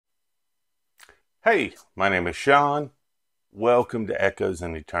Hey, my name is Sean. Welcome to Echoes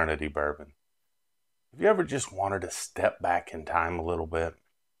in Eternity Bourbon. Have you ever just wanted to step back in time a little bit?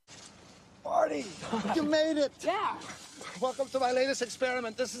 Marty, you made it! Yeah! Welcome to my latest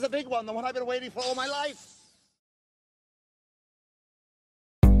experiment. This is a big one, the one I've been waiting for all my life.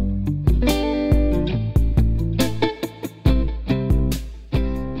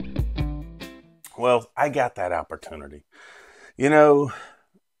 Well, I got that opportunity. You know,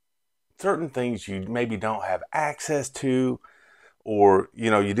 certain things you maybe don't have access to, or,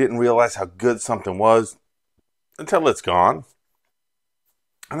 you didn't realize how good something was until it's gone.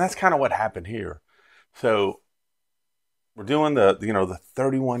 And that's kind of what happened here. So we're doing the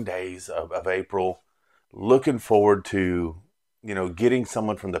 31 days of April, looking forward to, getting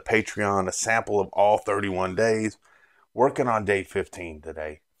someone from the Patreon a sample of all 31 days, working on day 15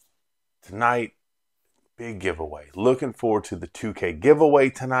 today. Tonight, big giveaway. Looking forward to the 2K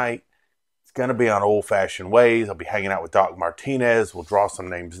giveaway tonight. It's going to be on Old Fashioned Ways. I'll be hanging out with Doc Martinez. We'll draw some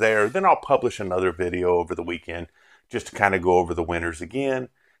names there. Then I'll publish another video over the weekend just to kind of go over the winners again,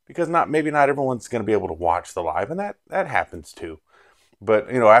 because maybe not everyone's going to be able to watch the live, and that happens too. But,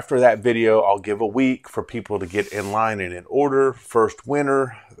 after that video, I'll give a week for people to get in line and in order. First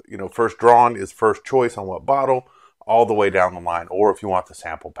winner, first drawn is first choice on what bottle, all the way down the line, or if you want the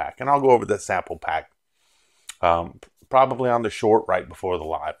sample pack. And I'll go over the sample pack probably on the short right before the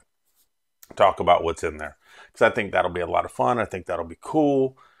live. Talk about what's in there, because I think that'll be a lot of fun. I think that'll be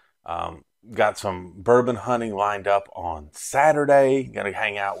cool. Got some bourbon hunting lined up on Saturday. Going to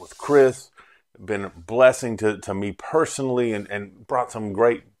hang out with Chris. Been a blessing to me personally, and brought some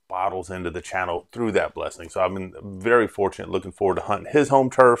great bottles into the channel through that blessing. So I've been very fortunate, looking forward to hunting his home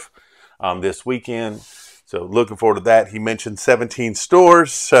turf this weekend. So looking forward to that. He mentioned 17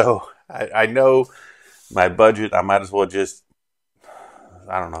 stores, so I know my budget. I might as well just,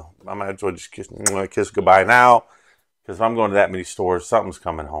 I don't know, I might as well just kiss goodbye now, because if I'm going to that many stores, something's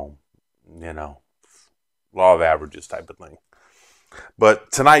coming home. Law of averages type of thing.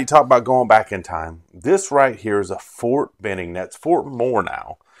 But tonight, you talk about going back in time. This right here is a Fort Benning. That's Fort Moore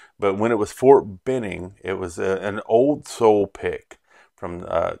now. But when it was Fort Benning, it was an old soul pick from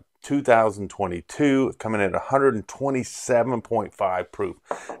 2022, coming in at 127.5 proof.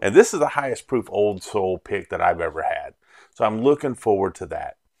 And this is the highest proof old soul pick that I've ever had. So I'm looking forward to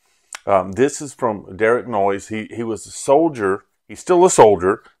that. This is from Derek Noyes. He was a soldier. He's still a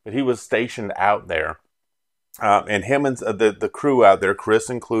soldier, but he was stationed out there. And him and the crew out there, Chris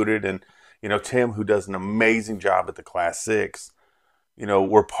included, and Tim, who does an amazing job at the Class 6,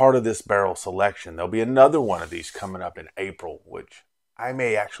 we're part of this barrel selection. There'll be another one of these coming up in April, which I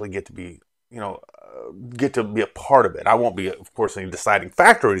may actually get to be a part of it. I won't be, of course, any deciding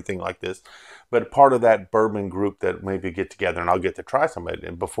factor or anything like this, but part of that bourbon group that maybe get together, and I'll get to try some of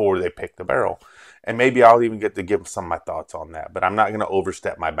it before they pick the barrel. And maybe I'll even get to give some of my thoughts on that. But I'm not going to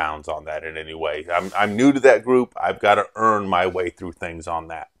overstep my bounds on that in any way. I'm new to that group. I've got to earn my way through things on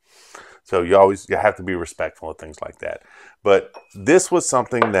that. So you have to be respectful of things like that. But this was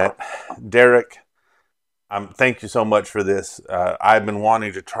something that Derek, thank you so much for this. I've been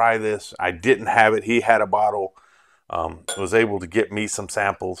wanting to try this. I didn't have it. He had a bottle. Was able to get me some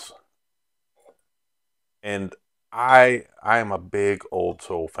samples. And I am a big Old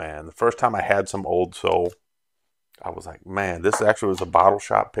Soul fan. The first time I had some Old Soul, I was like, man, this actually was a bottle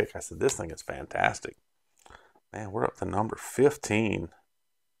shop pick. I said, this thing is fantastic. Man, we're up to number 15.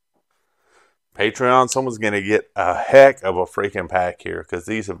 Patreon, someone's going to get a heck of a freaking pack here, because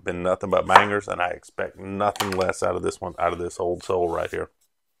these have been nothing but bangers, and I expect nothing less out of this one, out of this Old Soul right here.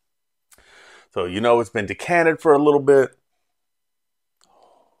 So, it's been decanted for a little bit.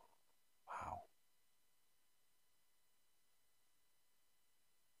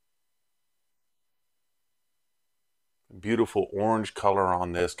 Beautiful orange color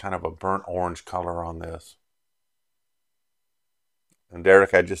on this, kind of a burnt orange color on this. And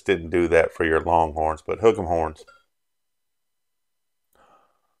Derek, I just didn't do that for your Longhorns, but hook 'em horns.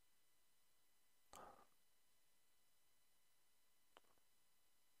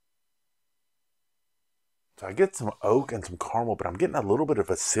 So I get some oak and some caramel, but I'm getting a little bit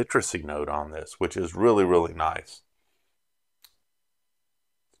of a citrusy note on this, which is really, really nice.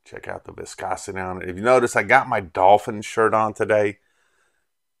 Check out the viscosity on it. If you notice, I got my Dolphins shirt on today.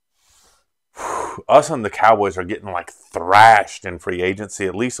 Us and the Cowboys are getting like thrashed in free agency.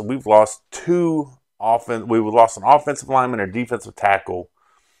 At least we've lost we've lost an offensive lineman and a defensive tackle,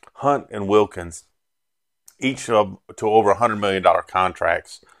 Hunt and Wilkins, each to over $100 million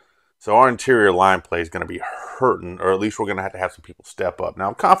contracts. So our interior line play is going to be hurting, or at least we're going to have some people step up. Now,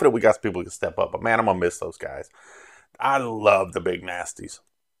 I'm confident we got some people who can step up, but man, I'm going to miss those guys. I love the big nasties.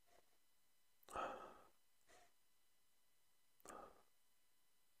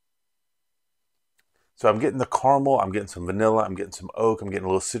 So I'm getting the caramel, I'm getting some vanilla, I'm getting some oak, I'm getting a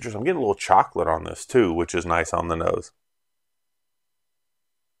little citrus, I'm getting a little chocolate on this too, which is nice on the nose.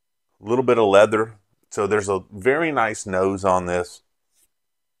 A little bit of leather. So there's a very nice nose on this.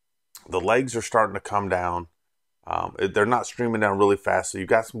 The legs are starting to come down. They're not streaming down really fast, so you've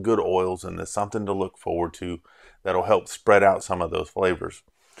got some good oils in this, something to look forward to that'll help spread out some of those flavors.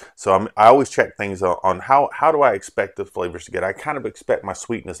 So I always check things on how do I expect the flavors to get. I kind of expect my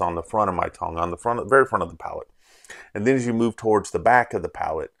sweetness on the front of my tongue, on the very front of the palate. And then as you move towards the back of the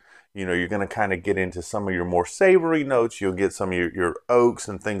palate, you're going to kind of get into some of your more savory notes. You'll get some of your oaks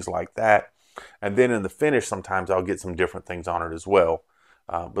and things like that. And then in the finish, sometimes I'll get some different things on it as well.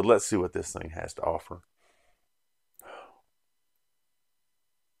 But let's see what this thing has to offer.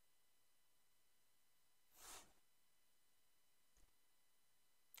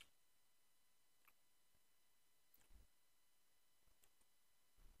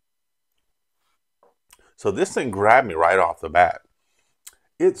 So this thing grabbed me right off the bat.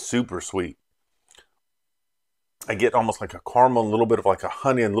 It's super sweet. I get almost like a caramel, a little bit of like a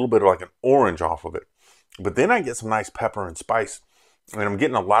honey, and a little bit of like an orange off of it. But then I get some nice pepper and spice. And I'm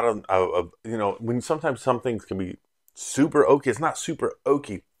getting a lot of when sometimes some things can be super oaky. It's not super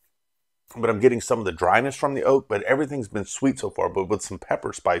oaky, but I'm getting some of the dryness from the oak, but everything's been sweet so far, but with some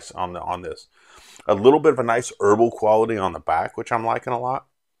pepper spice on this. A little bit of a nice herbal quality on the back, which I'm liking a lot.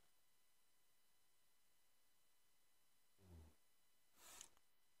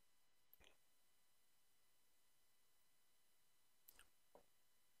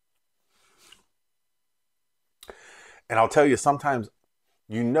 And I'll tell you, sometimes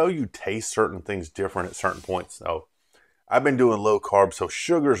you taste certain things different at certain points. So I've been doing low carb, so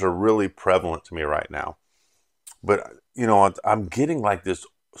sugars are really prevalent to me right now. But I'm getting like this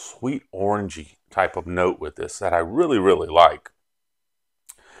sweet orangey type of note with this that I really, really like.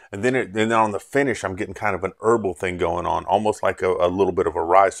 And then on the finish, I'm getting kind of an herbal thing going on, almost like a little bit of a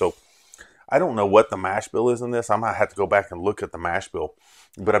rye. So I don't know what the mash bill is in this. I might have to go back and look at the mash bill.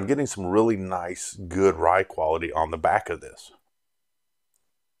 But I'm getting some really nice, good rye quality on the back of this.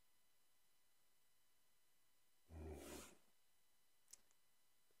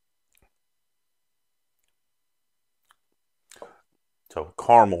 So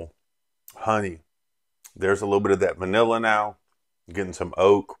caramel, honey. There's a little bit of that vanilla now. I'm getting some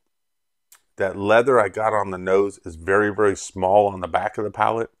oak. That leather I got on the nose is very, very small on the back of the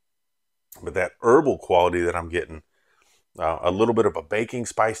palate. But that herbal quality that I'm getting, a little bit of a baking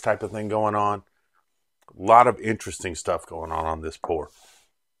spice type of thing going on. A lot of interesting stuff going on this pour.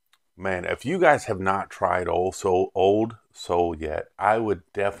 Man, if you guys have not tried Old Soul yet, I would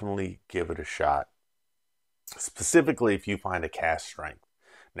definitely give it a shot. Specifically if you find a cask strength.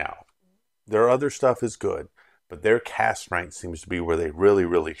 Now, their other stuff is good, but their cask strength seems to be where they really,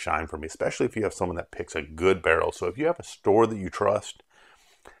 really shine for me, especially if you have someone that picks a good barrel. So if you have a store that you trust,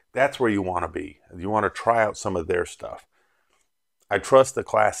 that's where you want to be. You want to try out some of their stuff. I trust the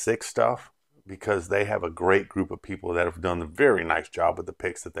Class 6 stuff because they have a great group of people that have done a very nice job with the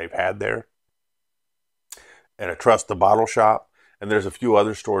picks that they've had there. And I trust the bottle shop. And there's a few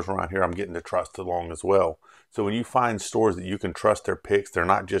other stores around here I'm getting to trust along as well. So when you find stores that you can trust their picks, they're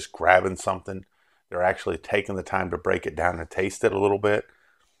not just grabbing something. They're actually taking the time to break it down and taste it a little bit.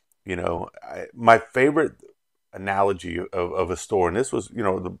 My favorite analogy of a store, and this was,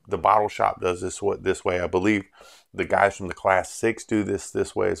 the bottle shop does this way. I believe the guys from the Class 6 do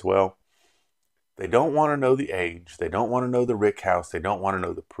this way as well. They don't want to know the age. They don't want to know the rick house. They don't want to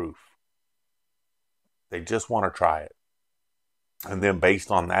know the proof. They just want to try it. And then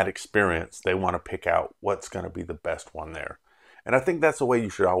based on that experience, they want to pick out what's going to be the best one there. And I think that's the way you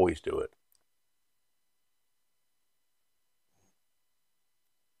should always do it.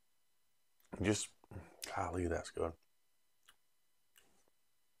 Just, golly, that's good.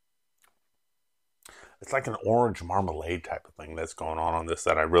 It's like an orange marmalade type of thing that's going on this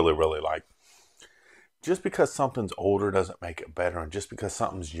that I really, really like. Just because something's older doesn't make it better, and just because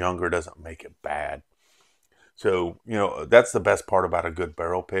something's younger doesn't make it bad. So, that's the best part about a good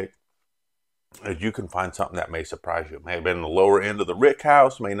barrel pick, is you can find something that may surprise you. It may have been the lower end of the rick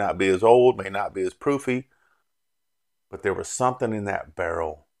house, may not be as old, may not be as proofy, but there was something in that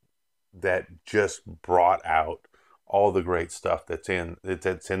barrel that just brought out all the great stuff that's in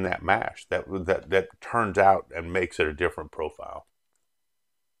that mash that turns out and makes it a different profile.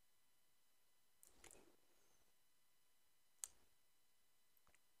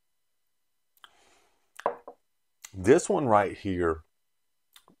 This one right here,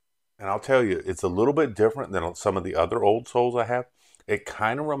 and I'll tell you, it's a little bit different than some of the other Old Souls I have. It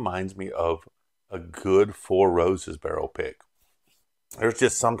kind of reminds me of a good Four Roses barrel pick. There's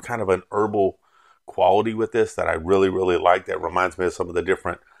just some kind of an herbal quality with this that I really, really like. That reminds me of some of the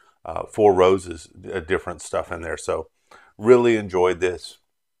different Four Roses, different stuff in there. So really enjoyed this.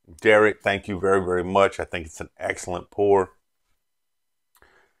 Derek, thank you very, very much. I think it's an excellent pour.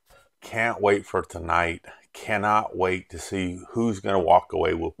 Can't wait for tonight. Cannot wait to see who's going to walk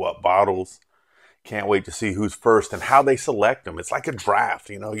away with what bottles. Can't wait to see who's first and how they select them. It's like a draft,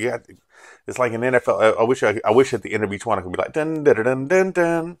 you know. It's like an NFL. I wish at the end of each one I could be like dun dun dun dun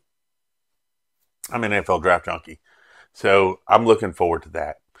dun. I'm an NFL draft junkie, so I'm looking forward to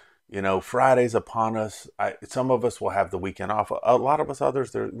that. You know, Friday's upon us. Some of us will have the weekend off. A lot of us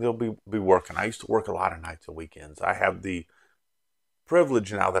others, they'll be working. I used to work a lot of nights and weekends. I have the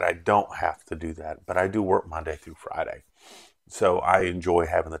privilege now that I don't have to do that, but I do work Monday through Friday. So I enjoy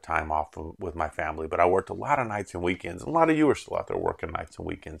having the time off with my family, but I worked a lot of nights and weekends. A lot of you are still out there working nights and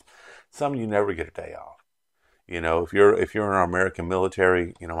weekends. Some of you never get a day off. You know, if you're in our American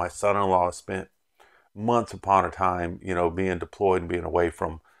military, you know, my son-in-law spent months upon a time, you know, being deployed and being away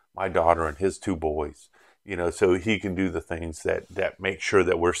from my daughter and his two boys, you know, so he can do the things that make sure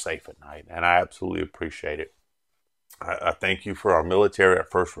that we're safe at night. And I absolutely appreciate it. I thank you for our military, our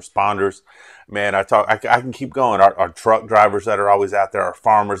first responders. Man, I can keep going. Our truck drivers that are always out there, our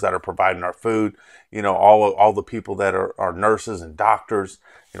farmers that are providing our food, you know, all the people that are nurses and doctors,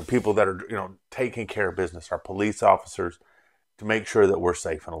 you know, people that are, you know, taking care of business, our police officers, to make sure that we're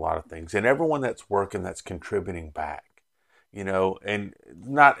safe in a lot of things. And everyone that's working, that's contributing back, you know, and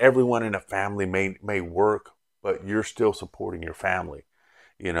not everyone in a family may work, but you're still supporting your family.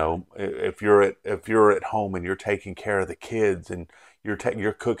 You know, if you're at home and you're taking care of the kids and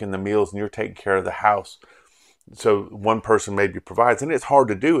you're cooking the meals and you're taking care of the house, so one person maybe provides, and it's hard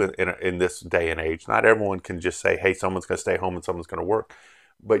to do in this day and age. Not everyone can just say, "Hey, someone's going to stay home and someone's going to work,"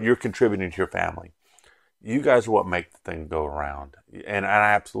 but you're contributing to your family. You guys are what make the thing go around, and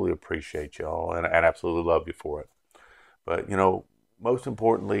I absolutely appreciate y'all, and I absolutely love you for it. But you know, most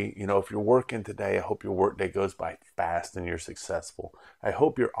importantly, you know, if you're working today, I hope your workday goes by fast and you're successful. I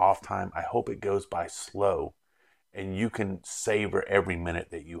hope your off time, I hope it goes by slow and you can savor every minute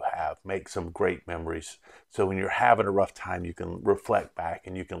that you have. Make some great memories. So when you're having a rough time, you can reflect back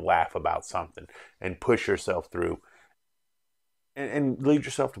and you can laugh about something and push yourself through and lead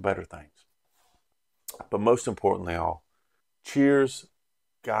yourself to better things. But most importantly, all, cheers,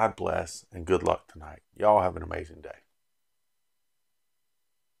 God bless, and good luck tonight. Y'all have an amazing day.